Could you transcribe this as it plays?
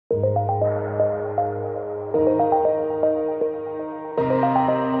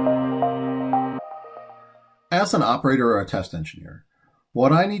test an operator or a test engineer,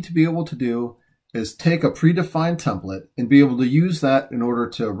 what I need to be able to do is take a predefined template and be able to use that in order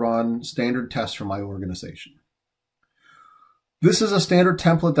to run standard tests for my organization. This is a standard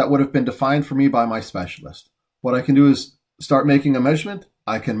template that would have been defined for me by my specialist. What I can do is start making a measurement.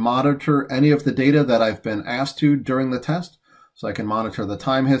 I can monitor any of the data that I've been asked to during the test. So I can monitor the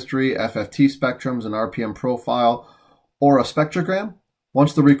time history, FFT spectrums, an RPM profile, or a spectrogram.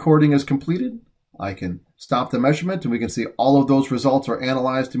 Once the recording is completed, I can stop the measurement and we can see all of those results are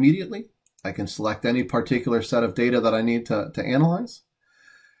analyzed immediately. I can select any particular set of data that I need to analyze.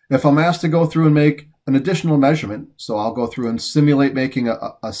 If I'm asked to go through and make an additional measurement, so I'll go through and simulate making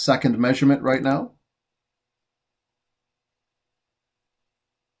a second measurement right now.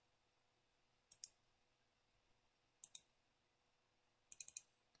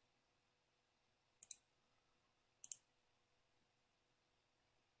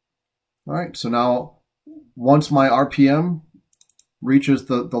 All right, so now once my RPM reaches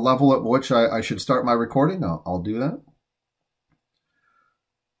the level at which I should start my recording, I'll do that.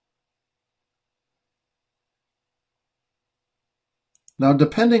 Now,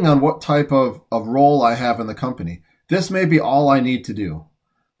 depending on what type of role I have in the company, this may be all I need to do.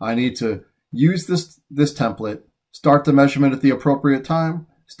 I need to use this template, start the measurement at the appropriate time,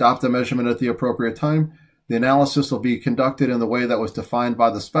 stop the measurement at the appropriate time. The analysis will be conducted in the way that was defined by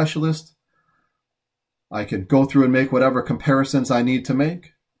the specialist. I can go through and make whatever comparisons I need to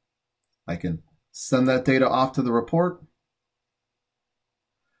make. I can send that data off to the report.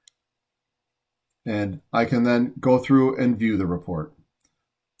 And I can then go through and view the report.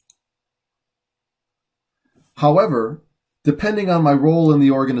 However, depending on my role in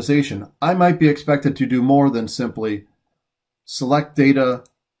the organization, I might be expected to do more than simply select data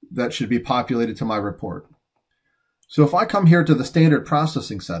that should be populated to my report. So if I come here to the standard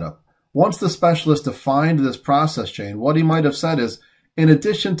processing setup, once the specialist defined this process chain, what he might have said is, in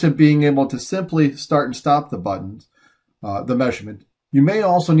addition to being able to simply start and stop the buttons, the measurement, you may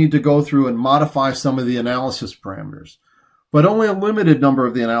also need to go through and modify some of the analysis parameters, but only a limited number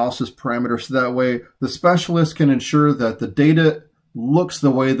of the analysis parameters, so that way the specialist can ensure that the data looks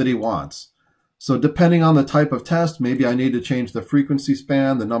the way that he wants. So depending on the type of test, maybe I need to change the frequency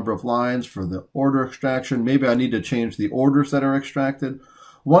span, the number of lines for the order extraction. Maybe I need to change the orders that are extracted.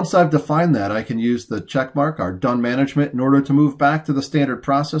 Once I've defined that, I can use the check mark, our done management, in order to move back to the standard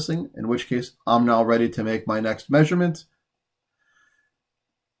processing, in which case I'm now ready to make my next measurement,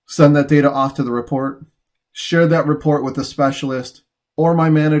 send that data off to the report, share that report with the specialist or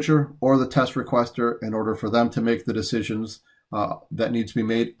my manager or the test requester in order for them to make the decisions that need to be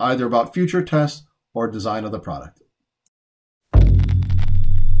made either about future tests or design of the product.